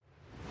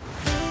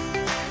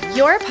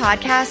Your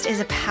podcast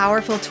is a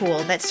powerful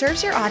tool that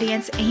serves your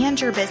audience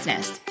and your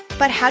business.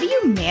 But how do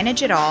you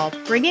manage it all,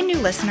 bring in new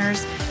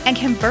listeners, and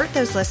convert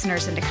those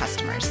listeners into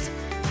customers?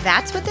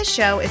 That's what this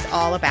show is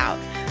all about.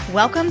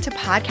 Welcome to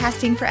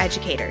Podcasting for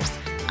Educators.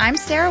 I'm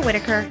Sarah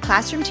Whitaker,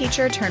 classroom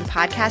teacher turned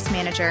podcast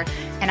manager,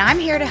 and I'm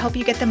here to help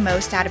you get the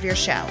most out of your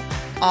show,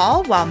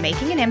 all while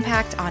making an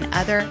impact on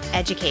other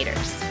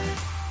educators.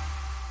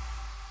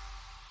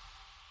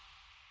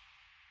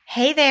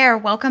 Hey there,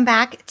 welcome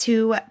back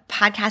to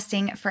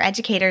Podcasting for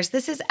Educators.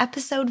 This is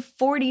episode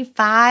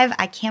 45.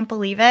 I can't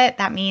believe it.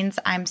 That means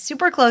I'm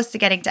super close to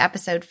getting to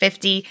episode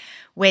 50,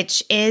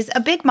 which is a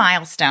big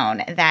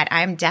milestone that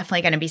I'm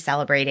definitely going to be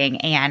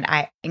celebrating. And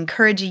I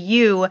encourage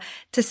you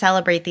to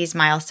celebrate these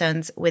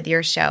milestones with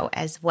your show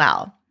as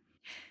well.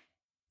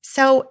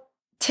 So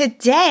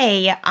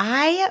today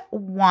I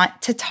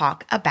want to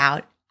talk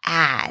about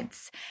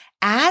ads.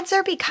 Ads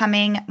are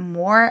becoming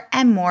more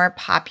and more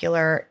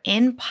popular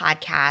in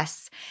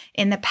podcasts.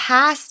 In the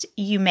past,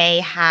 you may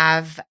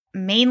have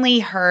mainly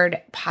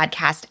heard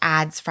podcast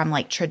ads from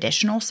like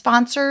traditional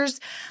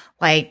sponsors.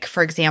 Like,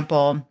 for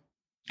example,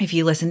 if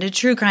you listen to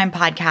true crime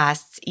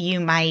podcasts, you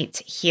might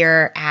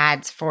hear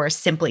ads for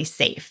Simply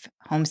Safe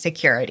Home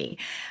Security,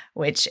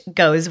 which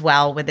goes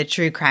well with a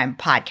true crime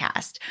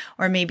podcast.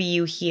 Or maybe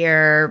you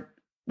hear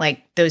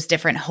like those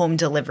different home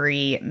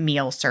delivery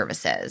meal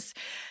services.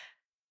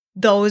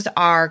 Those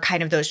are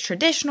kind of those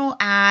traditional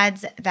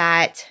ads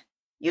that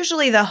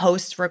usually the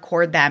hosts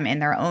record them in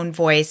their own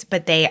voice,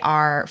 but they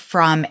are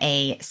from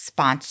a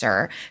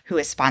sponsor who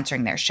is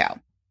sponsoring their show.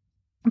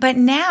 But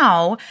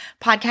now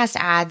podcast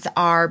ads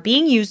are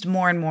being used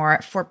more and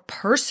more for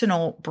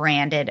personal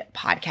branded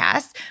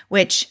podcasts,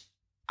 which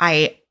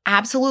I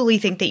absolutely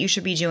think that you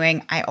should be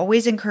doing. I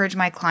always encourage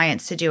my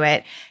clients to do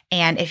it.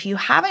 And if you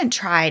haven't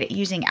tried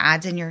using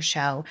ads in your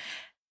show,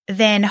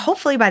 then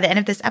hopefully by the end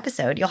of this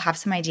episode, you'll have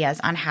some ideas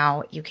on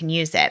how you can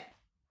use it.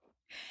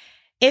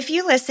 If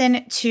you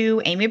listen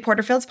to Amy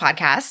Porterfield's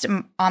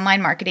podcast,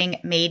 Online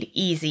Marketing Made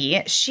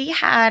Easy, she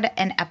had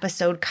an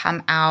episode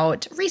come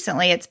out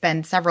recently. It's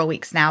been several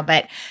weeks now,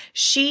 but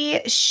she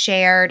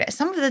shared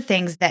some of the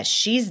things that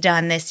she's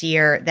done this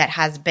year that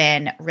has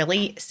been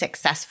really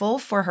successful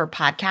for her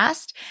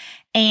podcast.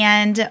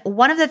 And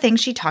one of the things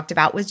she talked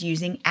about was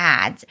using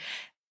ads,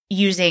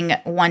 using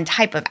one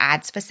type of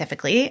ad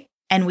specifically.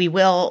 And we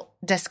will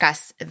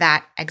discuss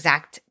that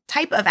exact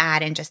type of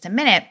ad in just a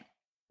minute.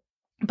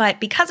 But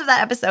because of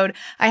that episode,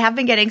 I have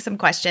been getting some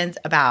questions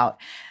about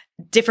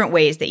different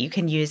ways that you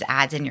can use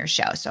ads in your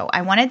show. So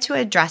I wanted to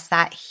address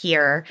that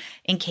here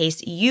in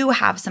case you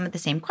have some of the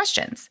same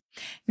questions.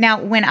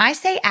 Now, when I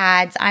say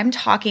ads, I'm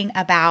talking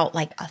about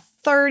like a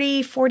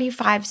 30,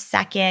 45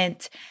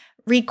 second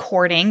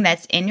recording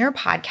that's in your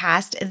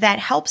podcast that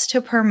helps to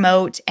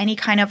promote any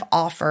kind of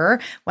offer,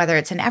 whether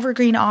it's an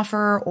evergreen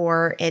offer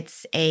or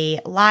it's a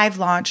live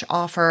launch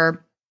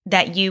offer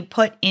that you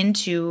put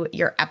into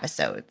your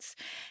episodes.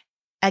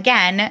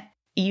 Again,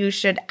 you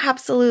should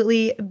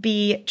absolutely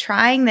be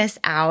trying this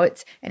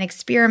out and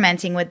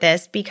experimenting with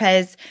this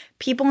because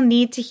people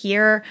need to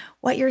hear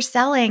what you're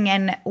selling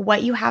and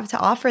what you have to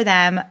offer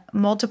them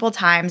multiple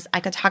times. I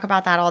could talk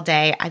about that all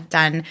day. I've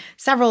done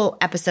several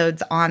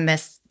episodes on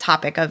this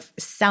topic of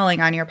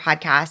selling on your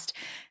podcast.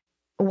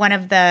 One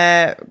of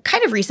the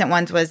kind of recent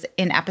ones was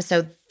in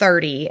episode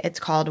 30.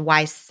 It's called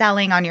Why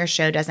Selling on Your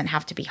Show Doesn't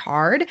Have to Be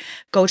Hard.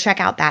 Go check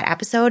out that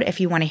episode if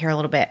you want to hear a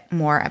little bit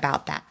more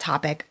about that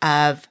topic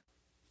of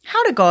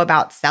how to go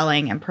about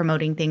selling and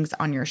promoting things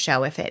on your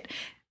show if it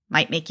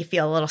might make you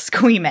feel a little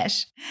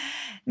squeamish.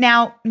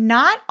 Now,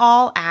 not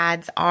all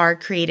ads are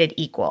created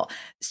equal.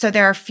 So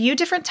there are a few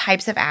different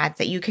types of ads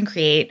that you can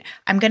create.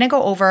 I'm going to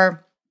go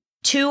over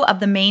two of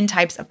the main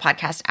types of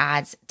podcast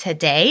ads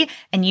today,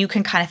 and you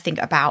can kind of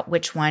think about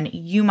which one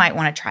you might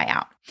want to try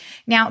out.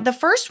 Now, the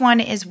first one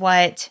is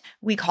what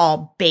we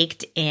call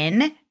baked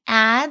in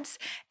ads,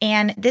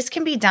 and this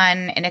can be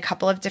done in a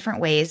couple of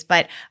different ways,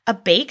 but a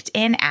baked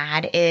in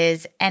ad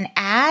is an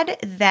ad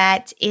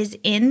that is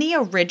in the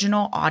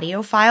original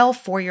audio file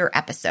for your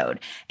episode.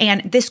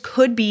 And this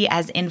could be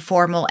as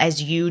informal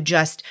as you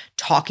just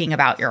talking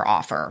about your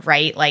offer,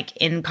 right? Like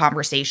in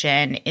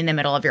conversation in the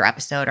middle of your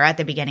episode or at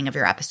the beginning of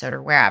your episode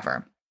or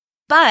wherever.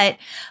 But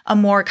a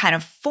more kind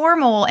of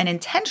formal and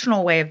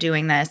intentional way of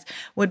doing this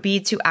would be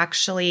to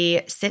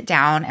actually sit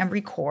down and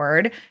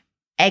record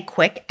a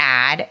quick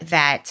ad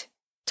that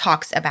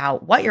talks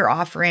about what you're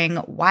offering,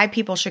 why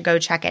people should go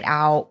check it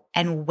out,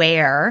 and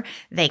where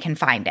they can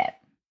find it.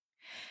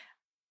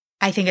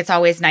 I think it's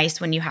always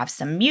nice when you have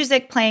some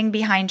music playing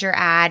behind your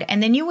ad,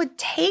 and then you would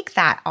take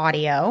that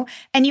audio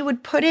and you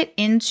would put it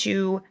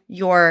into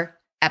your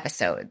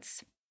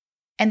episodes.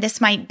 And this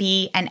might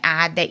be an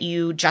ad that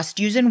you just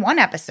use in one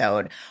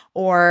episode,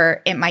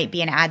 or it might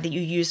be an ad that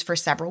you use for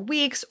several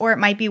weeks, or it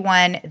might be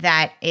one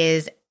that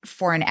is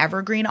for an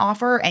evergreen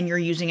offer and you're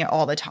using it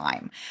all the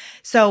time.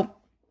 So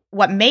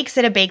what makes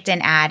it a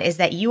baked-in ad is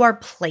that you are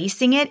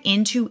placing it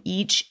into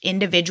each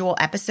individual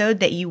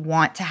episode that you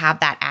want to have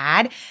that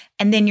ad,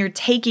 and then you're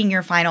taking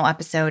your final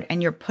episode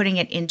and you're putting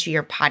it into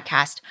your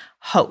podcast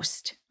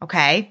host,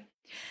 okay?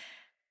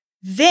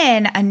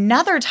 Then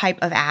another type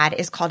of ad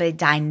is called a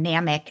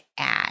dynamic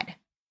ad.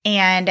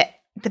 And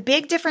the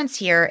big difference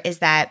here is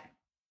that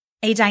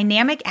a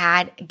dynamic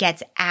ad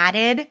gets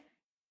added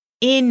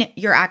in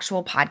your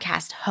actual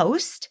podcast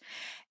host.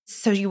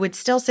 So you would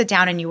still sit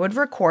down and you would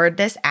record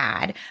this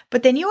ad,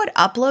 but then you would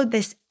upload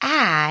this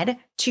ad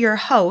to your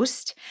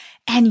host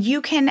and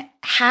you can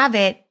have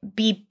it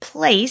be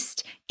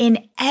placed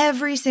in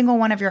every single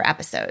one of your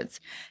episodes.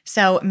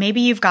 So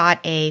maybe you've got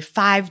a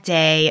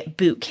 5-day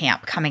boot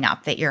camp coming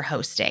up that you're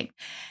hosting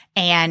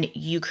and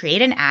you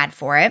create an ad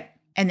for it.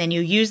 And then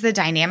you use the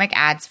dynamic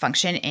ads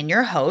function in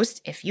your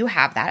host if you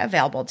have that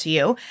available to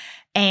you.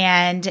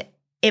 And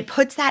it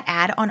puts that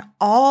ad on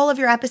all of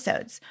your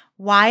episodes.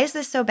 Why is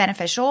this so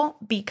beneficial?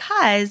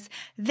 Because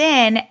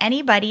then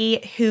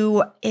anybody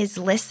who is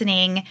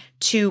listening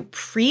to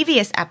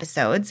previous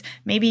episodes,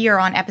 maybe you're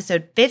on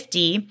episode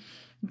 50,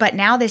 but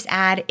now this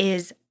ad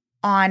is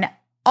on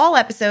all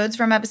episodes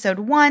from episode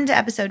 1 to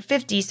episode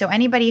 50. So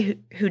anybody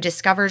who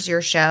discovers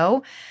your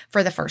show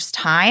for the first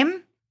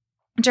time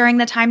during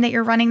the time that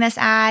you're running this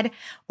ad,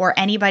 or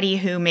anybody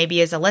who maybe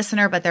is a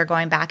listener, but they're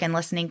going back and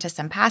listening to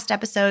some past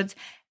episodes,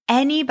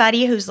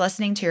 anybody who's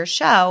listening to your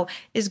show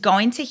is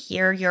going to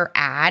hear your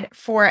ad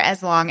for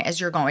as long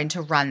as you're going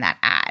to run that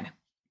ad.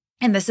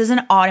 And this is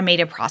an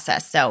automated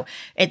process. So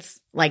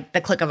it's like the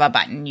click of a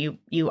button. You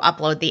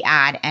upload the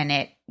ad and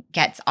it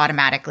gets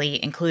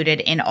automatically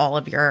included in all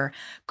of your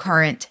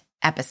current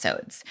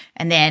episodes.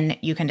 And then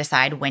you can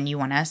decide when you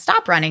want to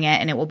stop running it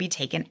and it will be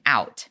taken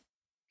out.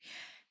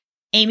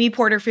 Amy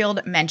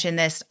Porterfield mentioned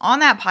this on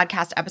that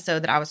podcast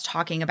episode that I was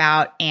talking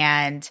about,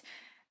 and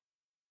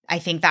I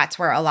think that's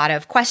where a lot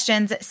of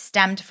questions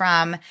stemmed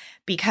from,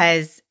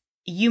 because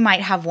you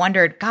might have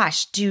wondered,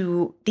 gosh,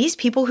 do these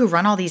people who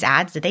run all these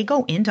ads, did they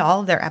go into all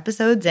of their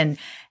episodes and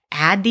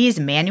add these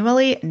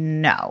manually?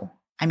 No.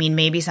 I mean,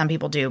 maybe some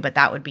people do, but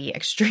that would be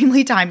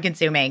extremely time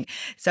consuming.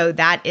 So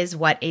that is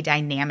what a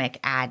dynamic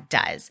ad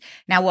does.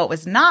 Now, what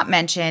was not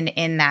mentioned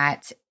in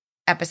that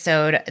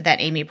episode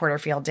that Amy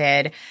Porterfield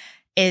did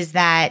is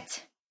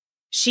that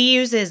she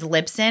uses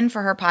Libsyn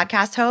for her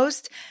podcast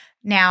host.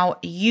 Now,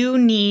 you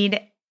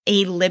need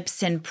a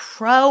Libsyn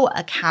Pro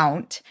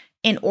account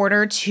in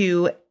order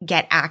to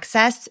get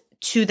access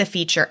to the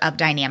feature of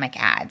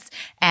dynamic ads.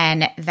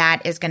 And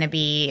that is going to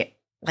be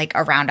like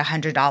around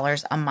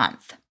 $100 a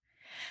month.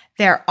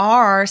 There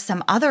are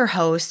some other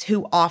hosts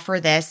who offer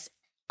this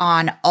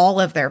on all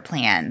of their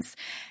plans,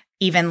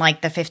 even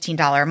like the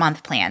 $15 a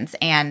month plans.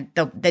 And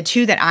the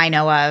two that I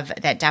know of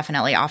that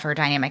definitely offer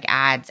dynamic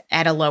ads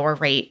at a lower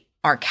rate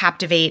are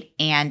Captivate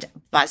and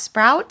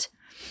Buzzsprout.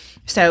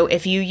 So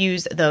if you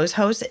use those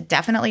hosts,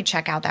 definitely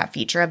check out that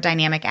feature of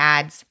dynamic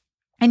ads.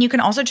 And you can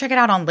also check it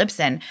out on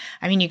Libsyn.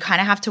 I mean, you kind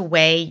of have to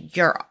weigh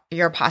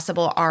your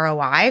possible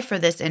ROI for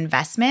this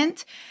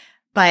investment.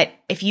 But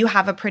if you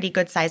have a pretty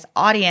good size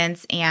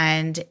audience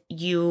and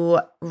you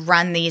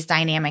run these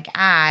dynamic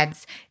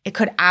ads, it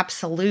could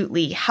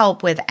absolutely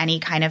help with any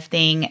kind of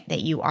thing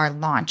that you are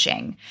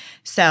launching.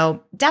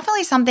 So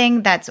definitely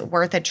something that's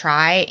worth a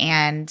try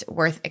and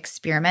worth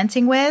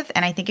experimenting with.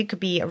 And I think it could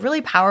be a really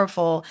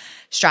powerful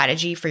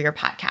strategy for your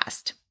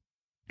podcast.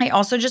 I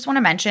also just want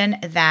to mention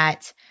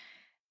that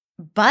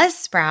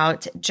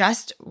Buzzsprout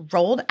just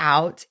rolled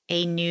out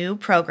a new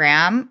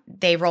program.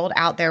 They rolled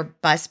out their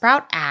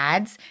Buzzsprout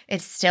ads.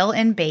 It's still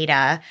in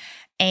beta,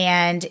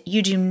 and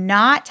you do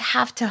not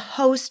have to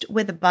host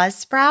with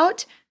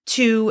Buzzsprout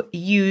to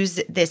use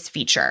this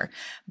feature.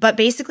 But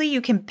basically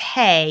you can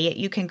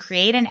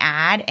create an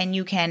ad and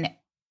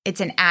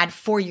it's an ad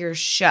for your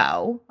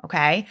show,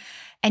 okay?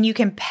 And you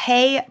can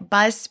pay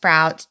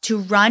Buzzsprout to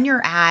run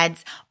your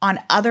ads on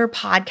other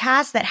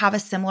podcasts that have a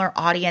similar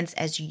audience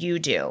as you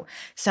do.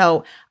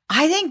 So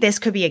I think this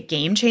could be a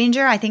game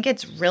changer. I think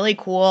it's really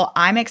cool.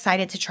 I'm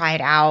excited to try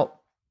it out.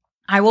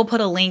 I will put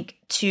a link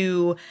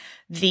to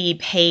the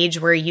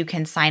page where you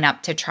can sign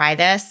up to try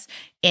this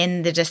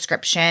in the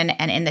description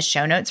and in the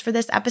show notes for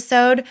this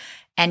episode.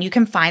 And you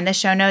can find the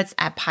show notes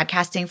at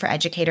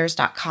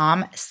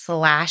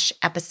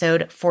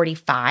podcastingforeducators.com/episode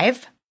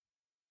 45.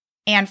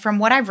 And from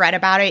what I've read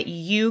about it,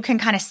 you can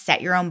kind of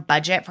set your own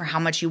budget for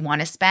how much you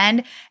want to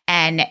spend.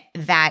 And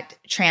that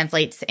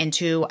translates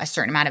into a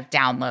certain amount of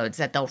downloads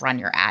that they'll run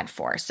your ad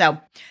for.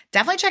 So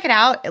definitely check it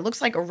out. It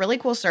looks like a really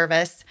cool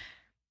service.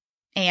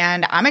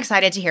 And I'm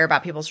excited to hear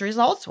about people's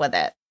results with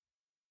it.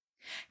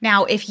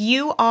 Now, if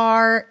you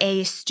are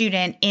a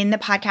student in the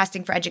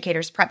Podcasting for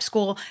Educators Prep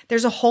School,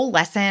 there's a whole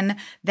lesson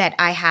that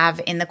I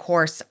have in the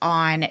course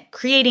on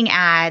creating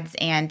ads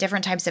and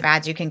different types of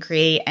ads you can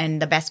create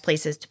and the best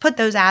places to put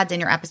those ads in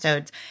your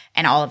episodes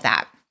and all of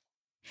that.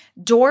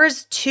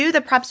 Doors to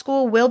the prep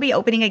school will be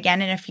opening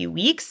again in a few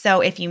weeks.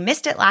 So if you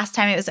missed it last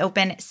time it was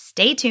open,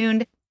 stay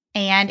tuned.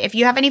 And if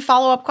you have any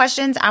follow-up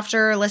questions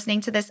after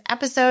listening to this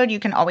episode, you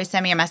can always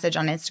send me a message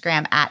on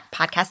Instagram at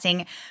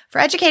Podcasting for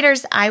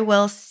Educators. I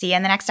will see you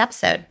in the next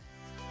episode.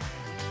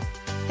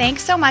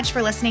 Thanks so much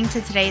for listening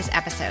to today's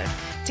episode.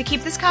 To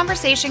keep this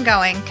conversation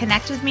going,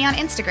 connect with me on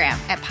Instagram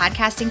at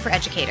Podcasting for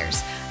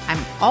Educators.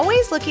 I'm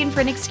always looking for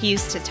an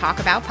excuse to talk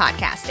about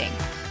podcasting.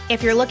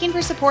 If you're looking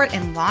for support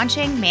in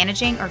launching,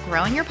 managing, or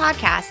growing your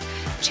podcast,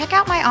 check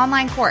out my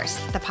online course,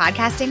 the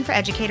Podcasting for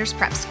Educators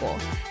Prep School,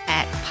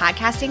 at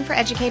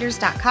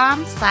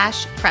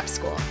podcastingforeducators.com/prep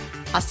school.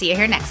 I'll see you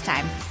here next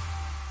time.